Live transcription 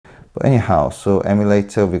But anyhow, so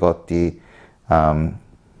emulator, we got the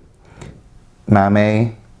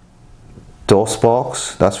Mame DOS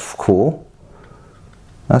box. That's cool.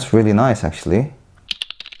 That's really nice actually.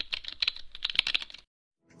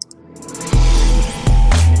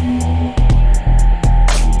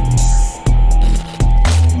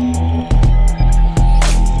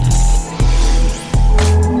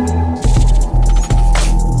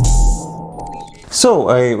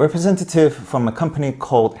 So a representative from a company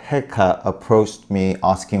called Hekka approached me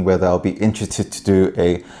asking whether I'll be interested to do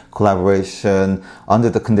a collaboration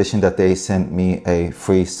under the condition that they sent me a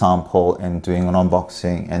free sample and doing an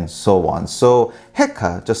unboxing and so on. So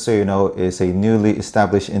Hekka, just so you know, is a newly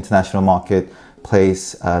established international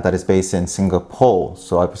marketplace that is based in Singapore.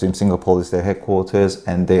 So I presume Singapore is their headquarters,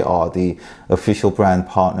 and they are the official brand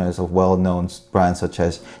partners of well-known brands such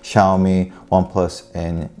as Xiaomi, OnePlus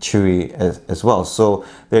and Chewy as well. So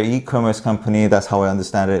they're an e-commerce company, that's how I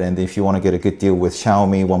understand it. And if you want to get a good deal with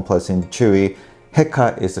Xiaomi, OnePlus and Chewy,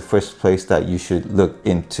 Hekka is the first place that you should look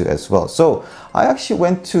into as well. So I actually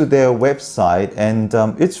went to their website, and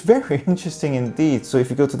it's very interesting indeed. So if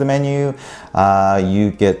you go to the menu,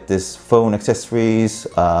 you get this phone accessories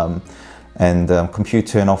and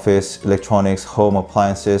computer and office electronics, home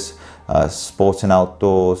appliances, sports and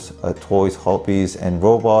outdoors, toys, hobbies and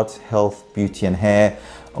robots, health, beauty and hair,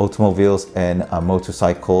 automobiles and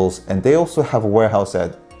motorcycles. And they also have a warehouse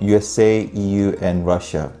at USA, EU and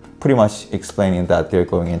Russia, pretty much explaining that they're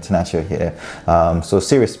going international here. So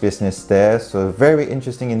serious business there. So very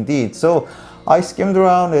interesting indeed. So I skimmed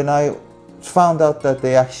around and I found out that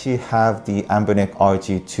they actually have the Anbernic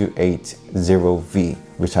RG280V,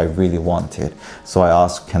 which I really wanted. So I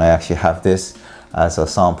asked, can I actually have this as a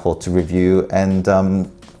sample to review? And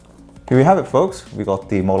here we have it, folks. We got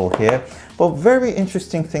the model here. But very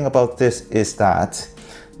interesting thing about this is that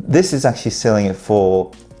this is actually selling it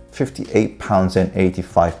for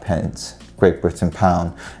 £58.85, Great Britain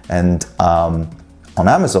pound. And on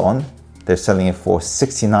Amazon, they're selling it for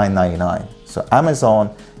 £69.99. So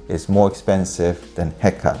Amazon is more expensive than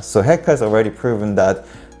Hekka. So Hekka has already proven that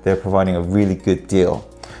they're providing a really good deal.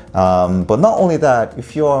 But not only that,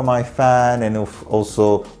 if you are my fan and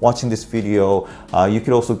also watching this video, you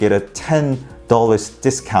could also get a $10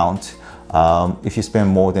 discount if you spend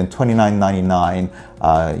more than $29.99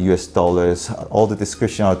 US dollars. All the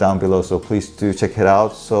description are down below, so please do check it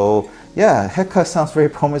out. So yeah, Hekka sounds very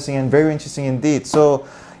promising and very interesting indeed. So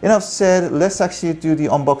enough said, let's actually do the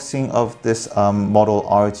unboxing of this model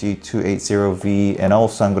RG280V, and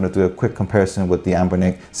also I'm going to do a quick comparison with the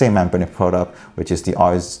Anbernic, same Anbernic product, which is the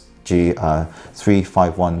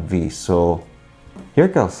RG351V. So here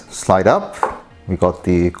it goes. Slide up. We got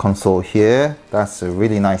the console here. That's a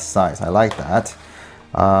really nice size. I like that.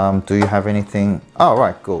 Do you have anything? Oh,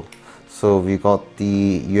 right, cool. So we got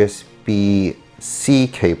the USB-C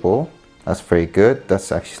cable. That's very good.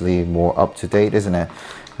 That's actually more up to date, isn't it?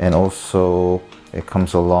 And also it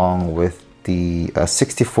comes along with the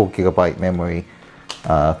 64GB memory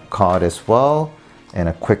card as well, and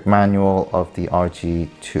a quick manual of the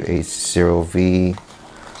RG280V,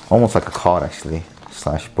 almost like a card actually,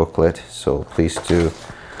 / booklet. So please do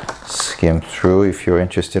skim through if you're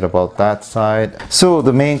interested about that side. So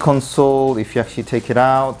the main console, if you actually take it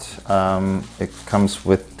out, it comes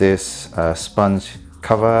with this sponge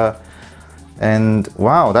cover. And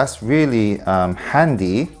wow, that's really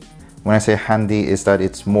handy. When I say handy, is that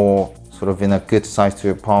it's more sort of in a good size to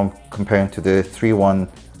your palm comparing to the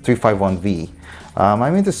 351V. I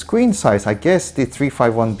mean, the screen size, I guess the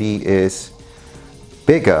 351V is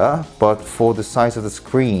bigger, but for the size of the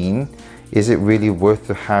screen, is it really worth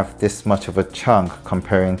to have this much of a chunk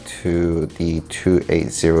comparing to the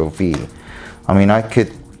 280V? I mean, I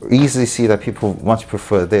could easily see that people much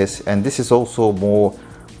prefer this, and this is also more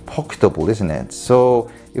pocketable, isn't it? So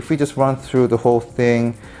if we just run through the whole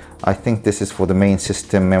thing, I think this is for the main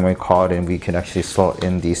system memory card, and we can actually slot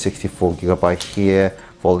in the 64GB here,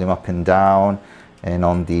 volume up and down, and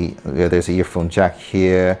on the there's an earphone jack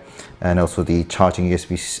here, and also the charging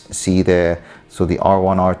USB-C there. So the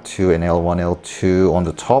R1, R2 and L1, L2 on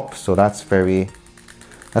the top. So that's very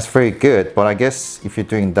good. But I guess if you're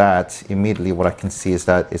doing that, immediately what I can see is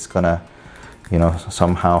that it's gonna, you know,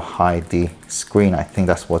 somehow hide the screen. I think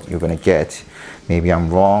that's what you're gonna get. Maybe I'm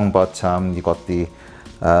wrong, but you got the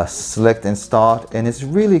select and start, and it's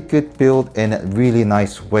really good build and really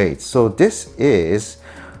nice weight. So this is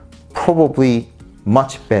probably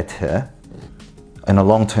much better in a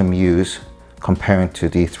long-term use comparing to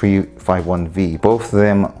the 351V. Both of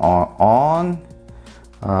them are on,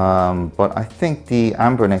 but I think the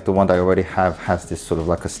Anbernic, the one that I already have, has this sort of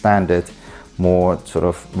like a standard, more sort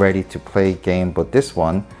of ready to play game. But this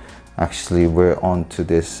one, actually we're onto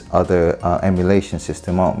this other emulation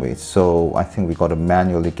system, aren't we? So I think we got to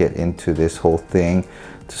manually get into this whole thing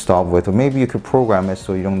to start with, or maybe you could program it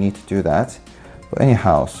so you don't need to do that. But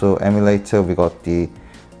anyhow, so emulator, we got the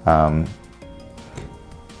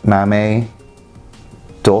MAME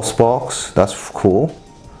DOS box. That's cool.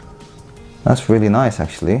 That's really nice,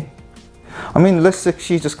 actually. I mean, let's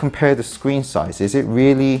actually just compare the screen size. Is it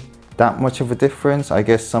really that much of a difference? I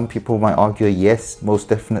guess some people might argue yes, most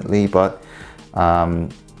definitely, but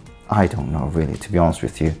I don't know really, to be honest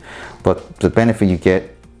with you. But the benefit you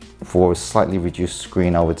get for a slightly reduced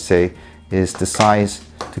screen, I would say, is the size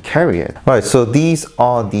to carry it. All right, so these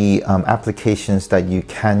are the applications that you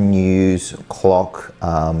can use clock,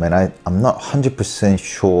 and I'm not 100%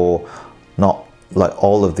 sure, not like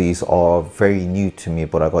all of these are very new to me,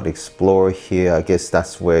 but I got Explorer here. I guess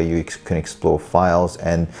that's where you can explore files,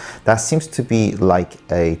 and that seems to be like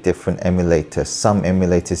a different emulator. Some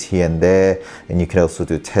emulators here and there, and you can also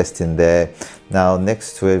do testing there. Now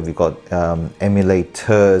next to it we got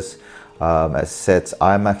emulators. As said,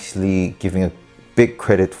 I'm actually giving a big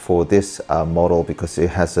credit for this model because it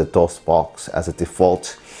has a DOS box as a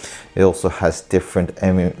default. It also has different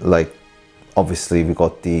like obviously we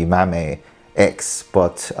got the MAME X,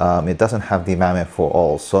 but it doesn't have the MAME for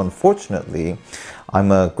all. So unfortunately,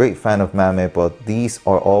 I'm a great fan of MAME, but these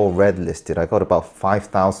are all red listed. I got about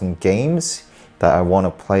 5,000 games that I want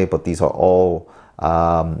to play, but these are all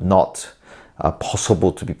not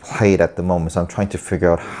possible to be played at the moment. So I'm trying to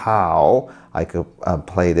figure out how I could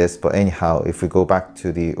play this. But anyhow, if we go back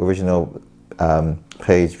to the original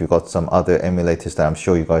page, we got some other emulators that I'm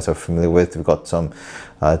sure you guys are familiar with. We've got some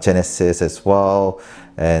Genesis as well,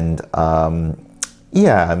 and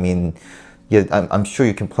yeah, I mean, yeah, I'm sure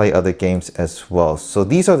you can play other games as well. So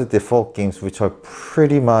these are the default games, which are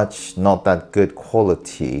pretty much not that good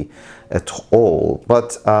quality at all,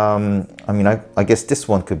 but I mean, I guess this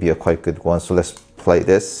one could be a quite good one. So let's play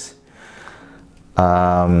this.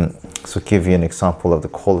 So give you an example of the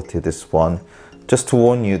quality of this one. Just to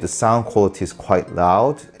warn you, the sound quality is quite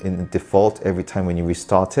loud in default every time when you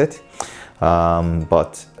restart it,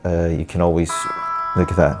 but you can always,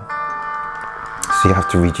 look at that. So you have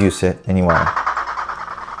to reduce it anyway.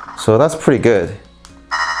 So that's pretty good.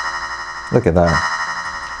 Look at that.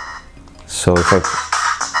 So if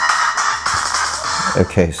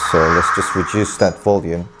okay, so let's just reduce that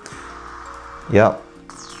volume. Yep.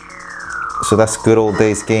 So that's good old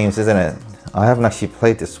days games, isn't it? I haven't actually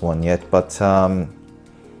played this one yet, but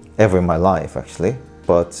ever in my life actually.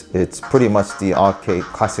 But it's pretty much the arcade,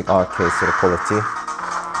 classic arcade sort of quality.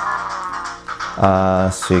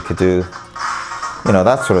 So you could do, you know,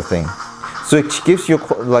 that sort of thing. So it gives you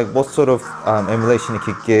like what sort of emulation it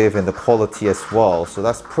could give and the quality as well. So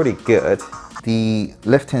that's pretty good. The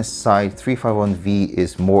left-hand side 351V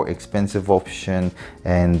is more expensive option,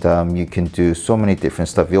 and you can do so many different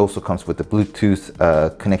stuff. It also comes with the Bluetooth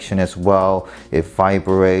connection as well. It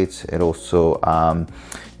vibrates. It also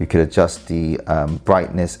you could adjust the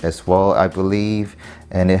brightness as well, I believe,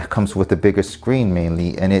 and it comes with a bigger screen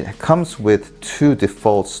mainly, and it comes with two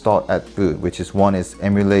default start at boot, which is one is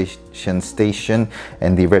emulation station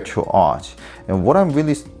and the retro arch. And what I'm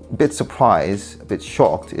really a bit surprised, a bit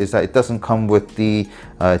shocked, is that it doesn't come with the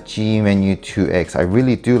G Menu 2X. I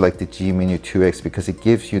really do like the G Menu 2X because it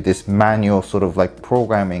gives you this manual sort of like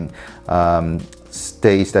programming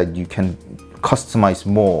stage that you can customize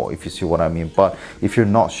more, if you see what I mean. But if you're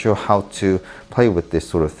not sure how to play with this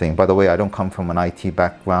sort of thing, by the way, I don't come from an IT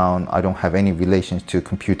background. I don't have any relations to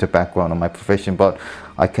computer background on my profession, but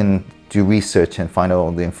I can do research and find out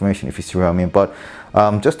all the information, if you see what I mean. But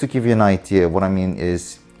just to give you an idea, what I mean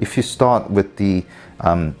is, if you start with the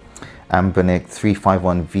Anbernic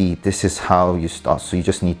 351V, this is how you start. So you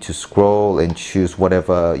just need to scroll and choose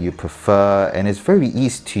whatever you prefer, and it's very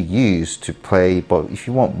easy to use to play. But if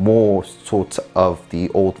you want more sort of the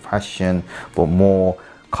old-fashioned but more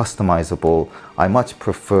customizable, I much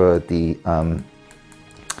prefer the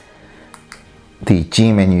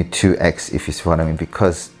G Menu 2X, if you see what I mean,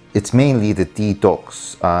 because it's mainly the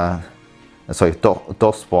DOS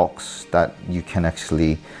box that you can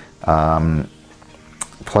actually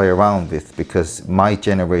play around with, because my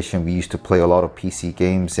generation, we used to play a lot of PC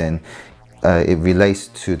games, and it relates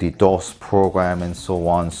to the DOS program and so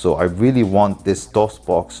on. So I really want this DOS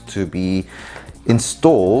box to be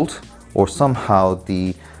installed, or somehow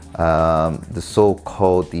the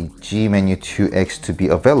so-called the G Menu 2X to be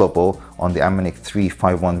available on the Anbernic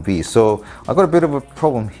 351V. So I got a bit of a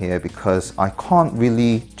problem here because I can't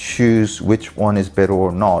really choose which one is better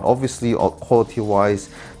or not. Obviously, quality-wise,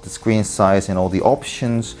 the screen size and all the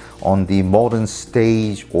options on the modern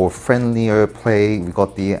stage or friendlier play. We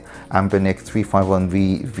got the Anbernic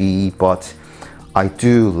 351V, but I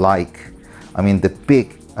do like, I mean, the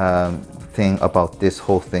big thing about this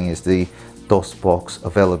whole thing is the DOS box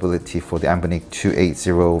availability for the Anbernic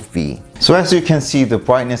 280V. So as you can see, the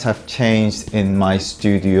brightness have changed in my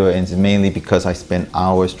studio, and it's mainly because I spent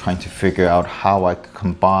hours trying to figure out how I could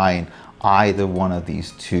combine either one of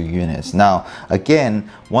these two units. Now, again,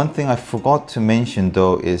 one thing I forgot to mention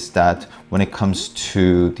though is that when it comes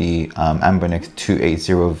to the Anbernic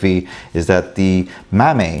 280V is that the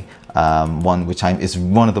MAME one, which is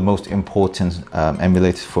one of the most important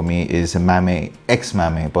emulators for me, is a MAME X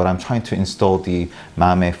MAME, but I'm trying to install the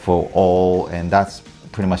MAME for all, and that's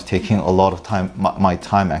pretty much taking a lot of time, my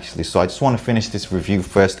time actually. So I just want to finish this review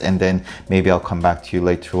first, and then maybe I'll come back to you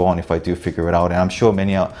later on if I do figure it out. And I'm sure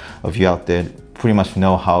many of you out there pretty much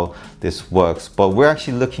know how this works, but we're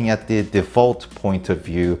actually looking at the default point of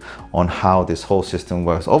view on how this whole system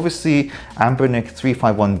works. Obviously, Anbernic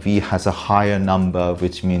 351V has a higher number,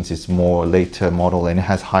 which means it's more later model, and it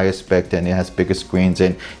has higher spec and it has bigger screens,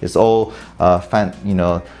 and it's all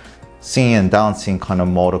singing and dancing kind of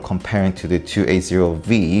model comparing to the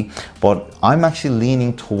 280V, but I'm actually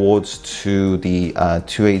leaning towards to the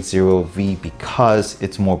 280V because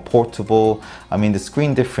it's more portable. I mean, the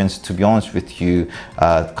screen difference, to be honest with you,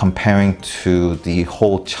 comparing to the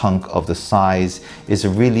whole chunk of the size, is a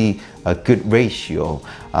really good ratio.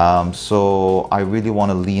 So I really want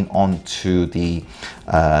to lean on to the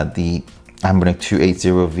Anbernic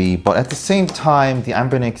 280V, but at the same time, the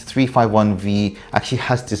Anbernic 351V actually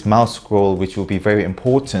has this mouse scroll, which will be very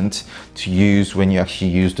important to use when you actually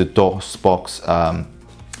use the DOS box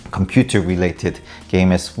computer related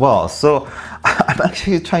game as well. So I'm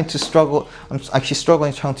actually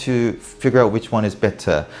struggling trying to figure out which one is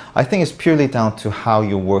better. I think it's purely down to how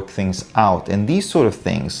you work things out, and these sort of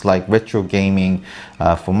things like retro gaming,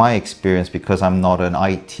 for my experience, because I'm not an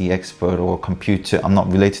IT expert or computer, I'm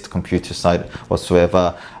not related to computer side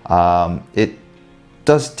whatsoever, it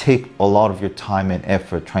does take a lot of your time and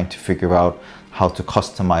effort trying to figure out how to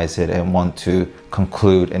customize it and want to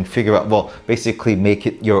conclude and figure out, well, basically make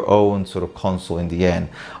it your own sort of console in the end.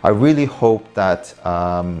 I really hope that,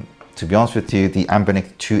 to be honest with you, the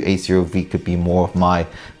Anbernic 280V could be more of my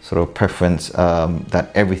sort of preference, that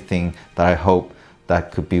everything that I hope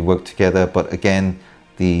that could be worked together. But again,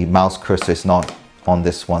 the mouse cursor is not on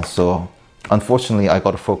this one, so unfortunately I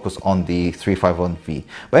got to focus on the 351V.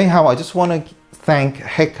 But anyhow, I just want to thank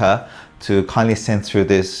Hekka to kindly send through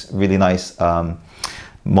this really nice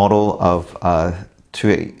model of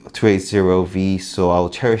 280V, so I'll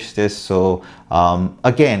cherish this. So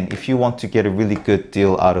again, if you want to get a really good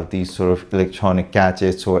deal out of these sort of electronic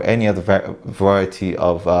gadgets or any other variety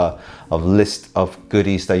of list of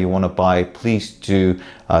goodies that you want to buy, please do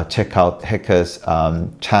check out Hekka's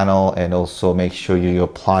channel, and also make sure you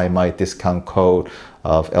apply my discount code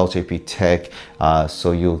of LJP Tech,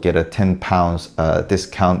 so you'll get a £10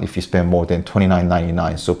 discount if you spend more than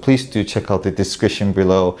 $29.99. So please do check out the description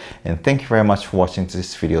below, and thank you very much for watching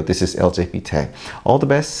this video. This is LJP Tech. All the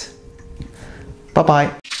best. Bye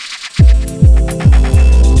bye.